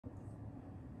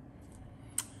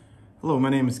Hello, my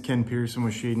name is Ken Pearson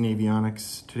with Shadin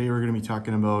Avionics. Today we're going to be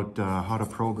talking about how to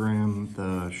program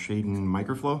the Shadin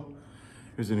Microflo.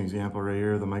 Here's an example right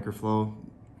here, the Microflo.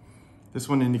 This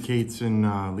one indicates in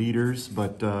liters,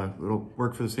 but it'll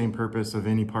work for the same purpose of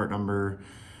any part number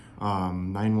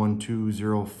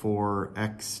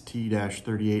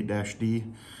 91204XT-38-D.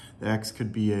 The X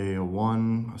could be a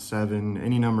 1, a 7,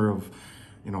 any number of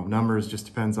numbers, just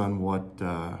depends on what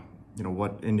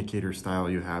what indicator style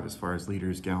you have as far as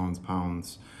liters, gallons,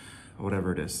 pounds,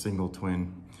 whatever it is, single,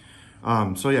 twin.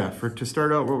 So yeah, to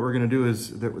start out, what we're gonna do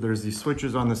is there's these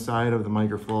switches on the side of the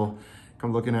Microflo.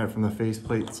 Come looking at it from the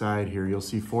faceplate side here, you'll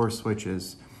see 4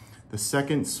 switches. The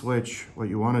second switch, what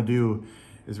you wanna do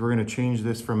is we're gonna change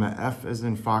this from an F as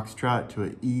in Foxtrot to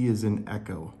an E as in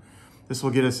Echo. This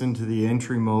will get us into the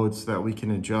entry mode so that we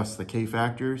can adjust the K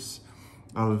factors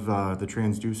of the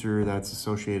transducer that's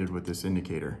associated with this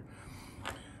indicator.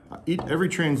 Every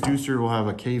transducer will have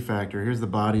a K factor. Here's the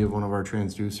body of one of our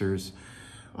transducers.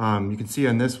 You can see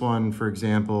on this one, for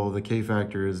example, the K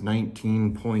factor is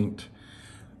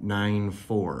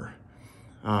 19.94.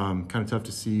 Kind of tough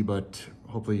to see, but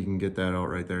hopefully you can get that out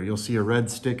right there. You'll see a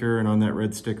red sticker, and on that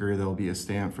red sticker, there'll be a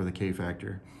stamp for the K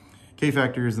factor. K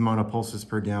factor is the amount of pulses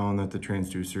per gallon that the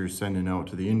transducer is sending out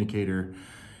to the indicator.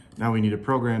 Now we need to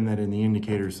program that in the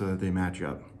indicator so that they match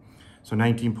up. So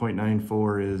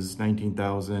 19.94 is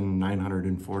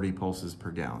 19,940 pulses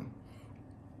per gallon.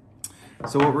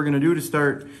 So what we're gonna do to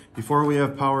start, before we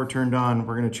have power turned on,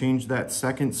 we're gonna change that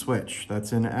second switch,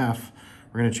 that's in F,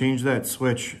 we're gonna change that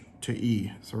switch to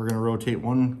E. So we're gonna rotate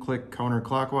 1 click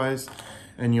counterclockwise,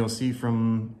 and you'll see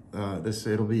from this,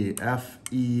 it'll be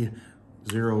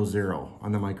FE00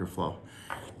 on the Microflo.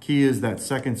 Key is that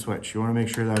second switch. You wanna make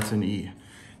sure that's in E.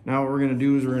 Now what we're gonna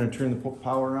do is we're gonna turn the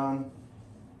power on.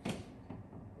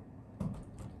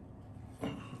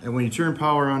 And when you turn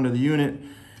power onto the unit,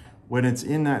 when it's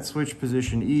in that switch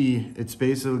position E, it's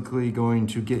basically going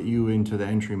to get you into the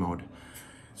entry mode.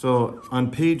 So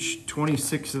on page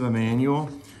 26 of the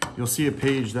manual, you'll see a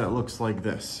page that looks like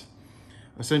this.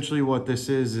 Essentially what this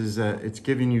is that it's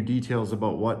giving you details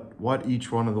about what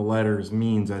each one of the letters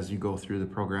means as you go through the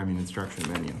programming instruction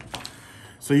menu.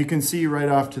 So you can see right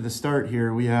off to the start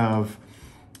here, we have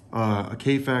a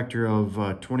K factor of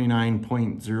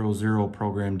 29.00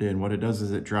 programmed in. What it does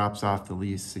is it drops off the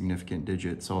least significant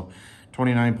digit. So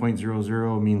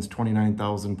 29.00 means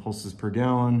 29,000 pulses per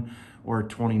gallon, or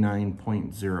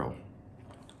 29.0.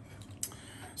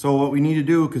 So what we need to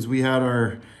do, because we had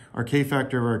our K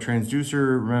factor of our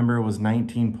transducer, remember, was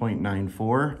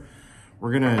 19.94.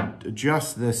 We're gonna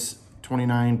adjust this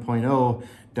 29.0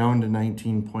 down to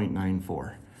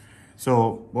 19.94.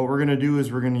 So what we're gonna do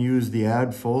is we're gonna use the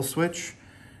add full switch,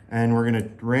 and we're gonna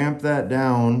ramp that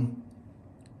down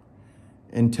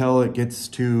until it gets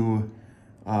to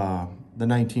the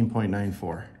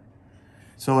 19.94.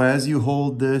 So as you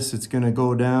hold this, it's gonna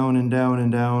go down and down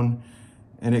and down,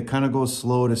 and it kind of goes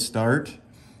slow to start,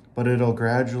 but it'll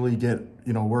gradually get,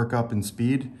 work up in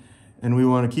speed. And we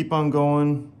wanna keep on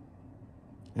going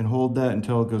and hold that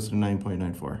until it goes to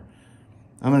 9.94.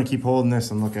 I'm gonna keep holding this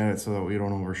and look at it so that we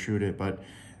don't overshoot it, but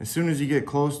as soon as you get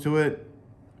close to it,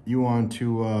 you want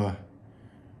to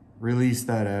release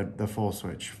that at the full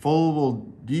switch. Full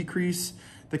will decrease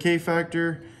the K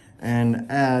factor, and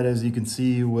add, as you can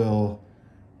see, will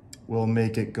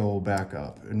make it go back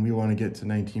up. And we wanna get to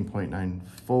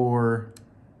 19.94.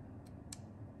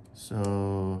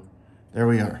 So there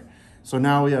we are. So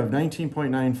now we have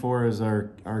 19.94 as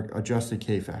our adjusted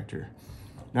K factor.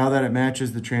 Now that it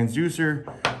matches the transducer,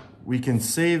 we can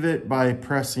save it by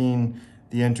pressing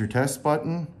the enter test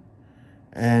button,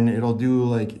 and it'll do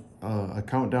like a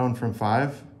countdown from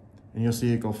 5, and you'll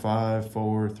see it go 5,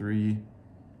 4, 3.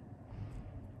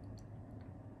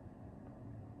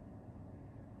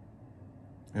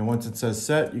 And once it says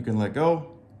set, you can let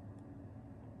go,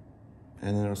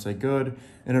 and then it'll say good,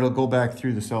 and it'll go back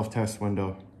through the self-test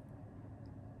window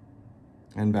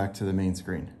and back to the main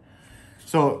screen.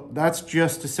 So that's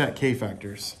just to set K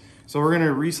factors. So we're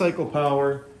gonna recycle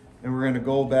power, and we're gonna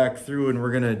go back through, and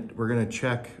we're gonna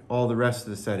check all the rest of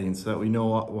the settings so that we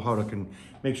know how to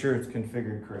make sure it's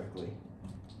configured correctly.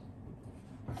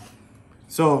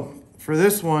 So for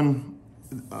this one,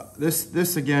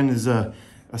 this again is a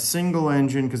single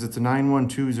engine, because it's a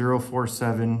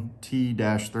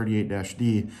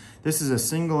 912047T-38-D. This is a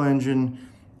single engine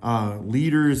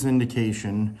liters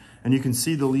indication, and you can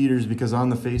see the liters because on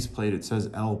the faceplate it says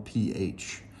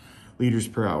LPH, liters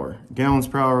per hour. Gallons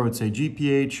per hour would say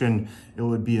GPH, and it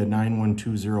would be a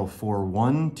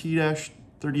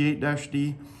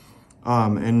 912041T-38-D.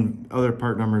 And other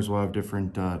part numbers will have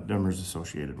different numbers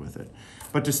associated with it.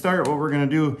 But to start, what we're gonna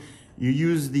do, you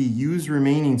use the use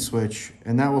remaining switch,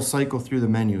 and that will cycle through the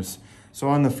menus. So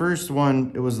on the first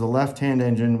one, it was the left-hand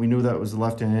engine. We knew that was the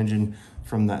left-hand engine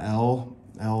from the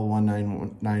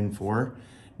L1994.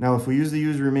 Now, if we use the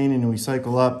use remaining and we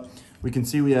cycle up, we can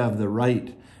see we have the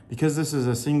right. Because this is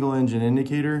a single engine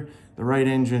indicator, the right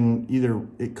engine, either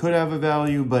it could have a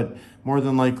value, but more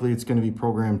than likely it's gonna be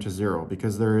programmed to 0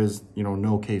 because there is,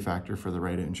 no K factor for the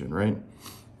right engine, right?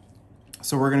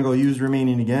 So we're gonna go use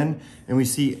remaining again, and we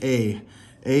see A.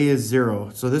 A is 0.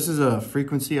 So this is a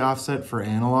frequency offset for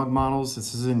analog models.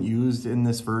 This isn't used in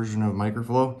this version of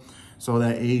Microflo. So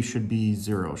that A should be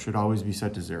 0, should always be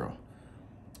set to 0.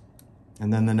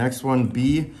 And then the next one,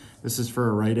 B, this is for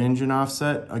a right engine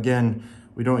offset. Again,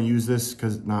 we don't use this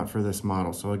because not for this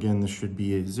model. So again, this should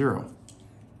be a 0.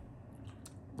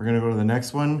 We're gonna go to the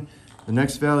next one. The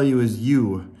next value is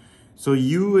U. So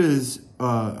U is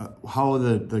how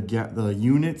the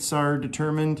units are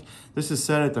determined. This is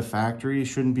set at the factory,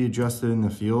 shouldn't be adjusted in the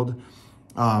field.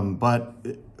 But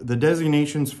the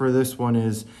designations for this one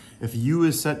is, if U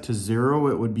is set to 0,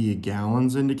 it would be a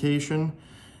gallons indication.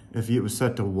 If it was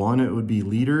set to 1, it would be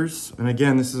liters. And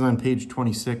again, this is on page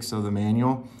 26 of the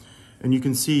manual. And you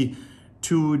can see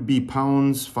 2 would be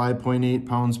pounds, 5.8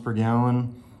 pounds per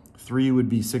gallon. 3 would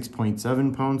be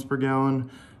 6.7 pounds per gallon.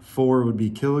 4 would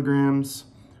be kilograms.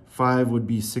 5 would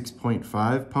be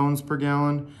 6.5 pounds per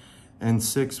gallon. And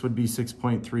 6 would be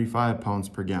 6.35 pounds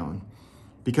per gallon.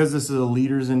 Because this is a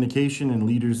liters indication and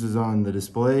liters is on the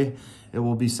display, it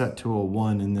will be set to a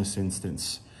 1 in this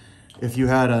instance. If you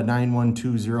had a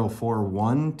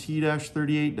 912041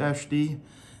 T-38-D,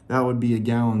 that would be a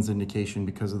gallons indication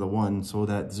because of the 1, so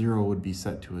that 0 would be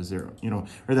set to a 0,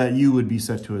 or that U would be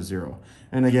set to a 0.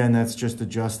 And again, that's just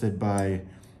adjusted by,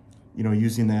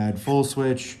 using the add full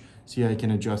switch. See, I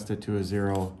can adjust it to a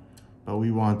 0, but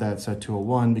we want that set to a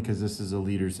 1 because this is a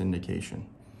liters indication.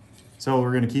 So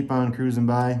we're gonna keep on cruising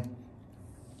by.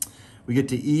 We get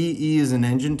to E. E is an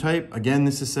engine type. Again,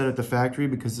 this is set at the factory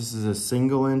because this is a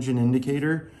single engine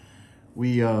indicator.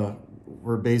 We're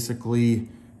basically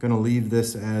gonna leave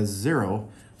this as 0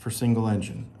 for single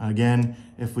engine. Again,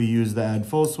 if we use the add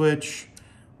full switch,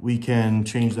 we can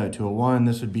change that to a 1.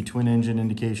 This would be twin engine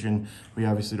indication. We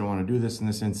obviously don't wanna do this in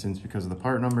this instance because of the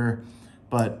part number,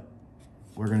 but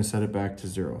we're gonna set it back to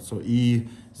 0. So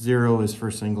E0 is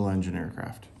for single engine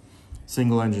aircraft.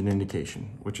 Single engine indication,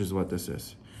 which is what this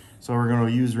is. So we're gonna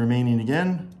use remaining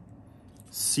again.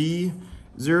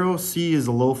 C0, C is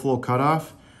a low flow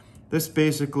cutoff. This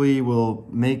basically will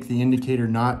make the indicator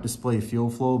not display fuel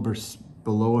flow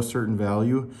below a certain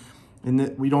value. And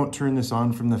that we don't turn this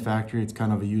on from the factory, it's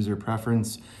kind of a user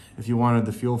preference. If you wanted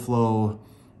the fuel flow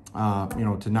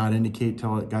to not indicate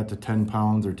till it got to 10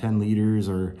 pounds or 10 liters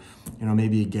or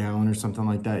maybe a gallon or something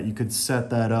like that, you could set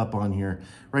that up on here.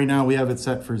 Right now we have it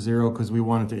set for 0 because we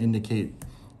want it to indicate,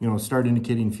 start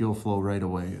indicating fuel flow right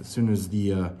away as soon as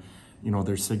the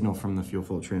there's signal from the fuel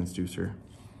flow transducer.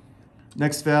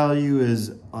 Next value is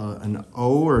an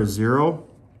O or a 0.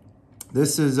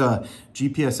 This is a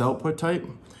GPS output type.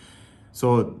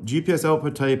 So GPS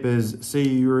output type is, say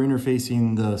you're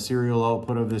interfacing the serial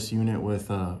output of this unit with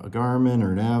a Garmin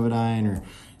or an Avionics or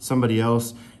somebody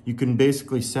else, you can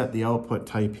basically set the output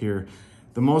type here.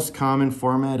 The most common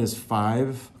format is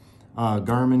 5.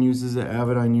 Garmin uses it,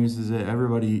 Avionics uses it,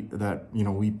 everybody that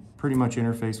we pretty much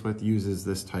interface with uses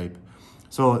this type.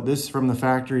 So this from the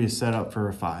factory is set up for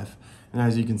a 5. And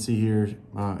as you can see here,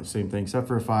 same thing, except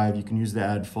for a 5. You can use the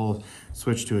add full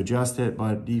switch to adjust it,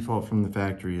 but default from the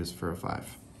factory is for a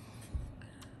 5.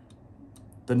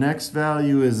 The next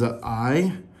value is a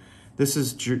I. This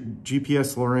is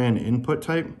GPS LORAN input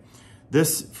type.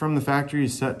 This from the factory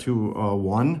is set to a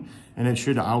 1, and it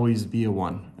should always be a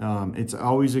 1. It's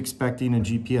always expecting a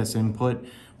GPS input,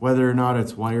 whether or not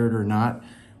it's wired or not.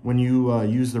 When you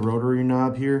use the rotary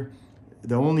knob here,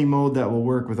 the only mode that will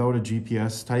work without a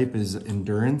GPS type is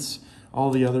endurance. All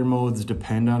the other modes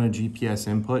depend on a GPS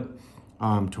input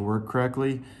to work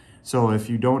correctly. So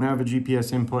if you don't have a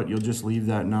GPS input, you'll just leave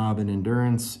that knob in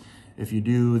endurance. If you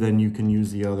do, then you can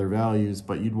use the other values,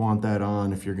 but you'd want that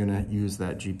on if you're gonna use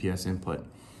that GPS input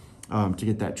to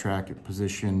get that track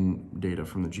position data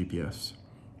from the GPS.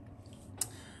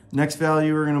 Next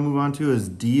value we're gonna move on to is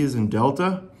D as in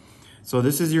Delta. So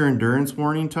this is your endurance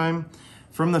warning time.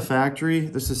 From the factory,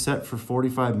 this is set for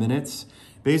 45 minutes.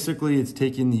 Basically, it's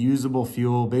taking the usable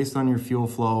fuel based on your fuel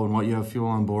flow and what you have fuel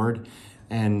on board.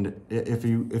 And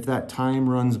if that time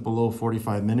runs below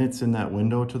 45 minutes in that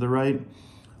window to the right,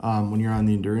 when you're on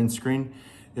the endurance screen,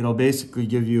 it'll basically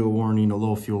give you a warning, a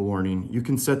low fuel warning. You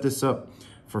can set this up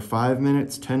for 5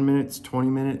 minutes, 10 minutes, 20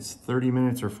 minutes, 30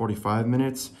 minutes, or 45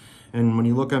 minutes. And when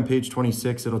you look on page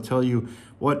 26, it'll tell you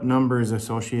what number is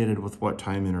associated with what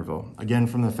time interval. Again,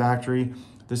 from the factory,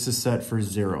 this is set for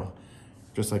 0,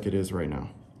 just like it is right now.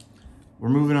 We're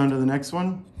moving on to the next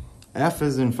one. F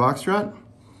is in Foxtrot.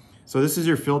 So this is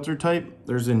your filter type.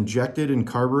 There's injected and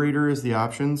carburetor as the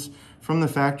options. From the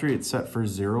factory, it's set for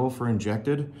 0 for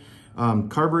injected.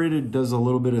 Carbureted does a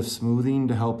little bit of smoothing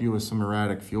to help you with some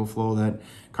erratic fuel flow. That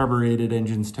carbureted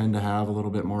engines tend to have a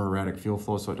little bit more erratic fuel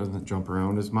flow, so it doesn't jump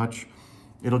around as much.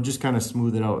 It'll just kind of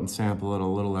smooth it out and sample it a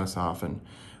little less often.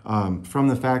 From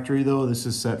the factory though, this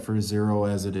is set for 0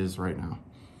 as it is right now.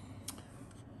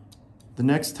 The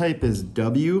next type is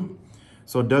W.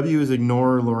 So W is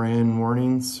ignore Loran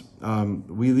warnings.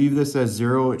 We leave this as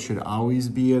 0. It should always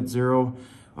be at 0,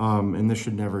 and this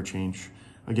should never change.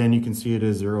 Again, you can see it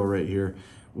as 0 right here.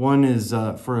 1 is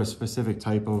for a specific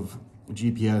type of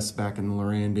GPS back in the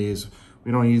Loran days.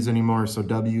 We don't use anymore, so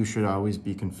W should always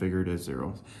be configured as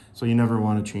 0. So you never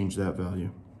want to change that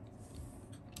value.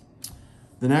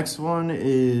 The next one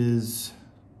is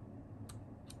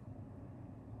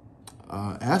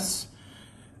S.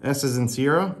 S is in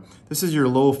Sierra. This is your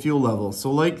low fuel level. So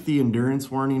like the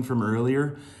endurance warning from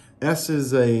earlier, S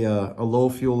is a low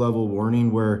fuel level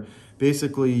warning where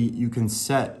basically you can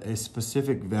set a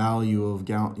specific value of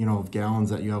gallons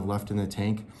that you have left in the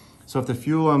tank. So if the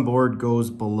fuel on board goes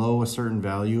below a certain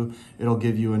value, it'll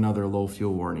give you another low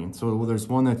fuel warning. So there's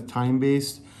one that's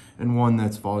time-based and one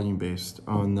that's volume-based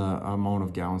on the amount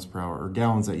of gallons per hour, or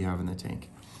gallons that you have in the tank.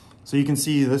 So you can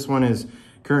see this one is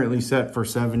currently set for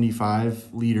 75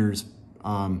 liters.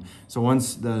 So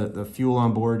once the fuel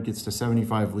on board gets to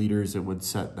 75 liters, it would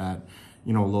set that,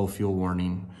 low fuel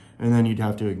warning. And then you'd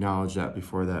have to acknowledge that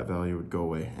before that value would go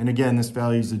away. And again, this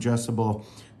value is adjustable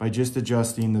by just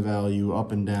adjusting the value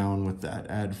up and down with that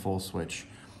add full switch.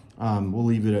 We'll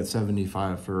leave it at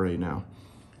 75 for right now.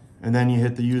 And then you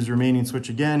hit the use remaining switch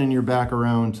again, and you're back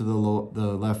around to the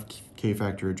left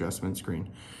K-factor adjustment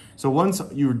screen. So once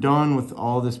you're done with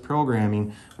all this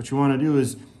programming, what you want to do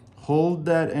is hold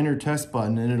that enter test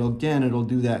button, and it'll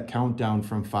do that countdown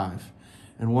from 5.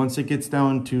 And once it gets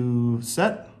down to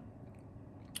set,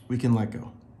 we can let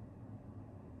go.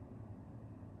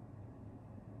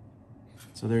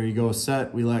 So there you go,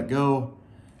 set, we let go,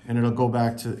 and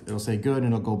it'll say good, and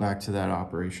it'll go back to that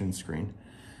operation screen.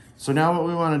 So now what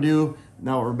we want to do,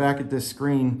 now we're back at this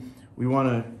screen, we want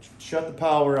to shut the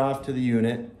power off to the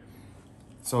unit.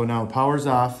 So now power's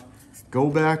off, go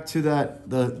back to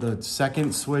the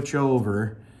second switch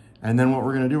over, and then what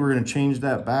we're going to do, we're going to change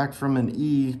that back from an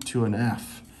E to an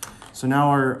F. So now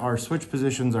our switch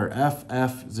positions are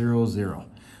FF00.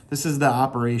 This is the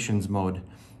operations mode.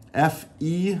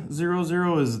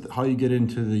 FE00 is how you get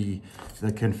into the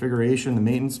configuration, the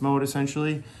maintenance mode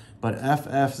essentially, but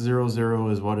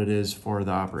FF00 is what it is for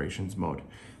the operations mode.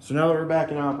 So now that we're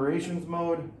back in operations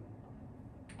mode,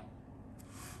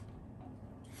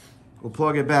 we'll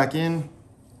plug it back in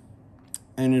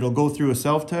and it'll go through a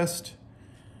self-test.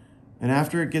 And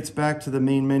after it gets back to the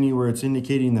main menu where it's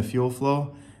indicating the fuel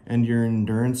flow and your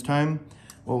endurance time,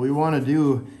 what we want to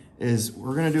do is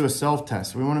we're going to do a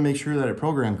self-test. We want to make sure that it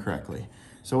programmed correctly.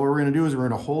 So what we're going to do is we're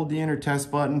going to hold the enter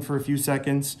test button for a few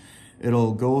seconds.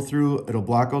 It'll go through, it'll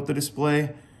block out the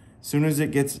display. As soon as it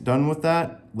gets done with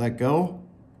that, let go.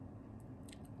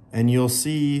 And you'll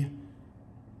see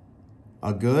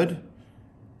a good.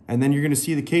 And then you're going to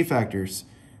see the K-factors.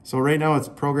 So right now it's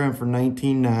programmed for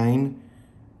 19.9.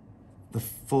 The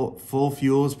full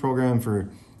fuel is programmed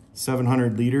for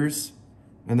 700 liters.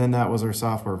 And then that was our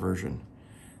software version.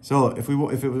 So if it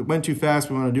went too fast,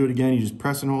 we want to do it again. You just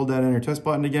press and hold that enter test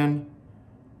button again.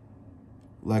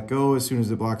 Let go as soon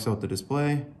as it blocks out the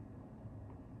display.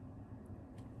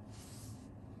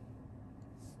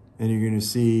 And you're going to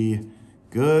see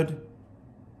good,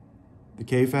 the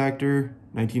K factor,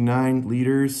 19.9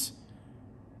 liters,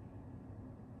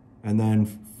 and then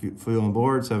fuel on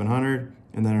board, 700,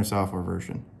 and then our software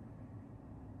version.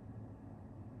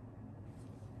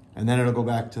 And then it'll go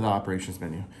back to the operations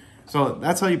menu. So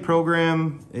that's how you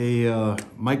program a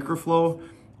Microflo.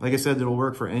 Like I said, it'll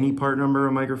work for any part number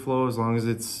of Microflo as long as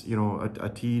it's,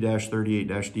 a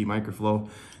T-38-D Microflo.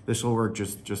 This will work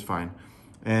just fine.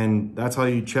 And that's how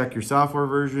you check your software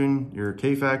version, your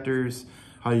K-factors,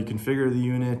 how you configure the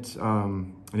unit.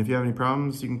 And if you have any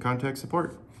problems, you can contact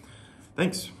support.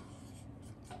 Thanks.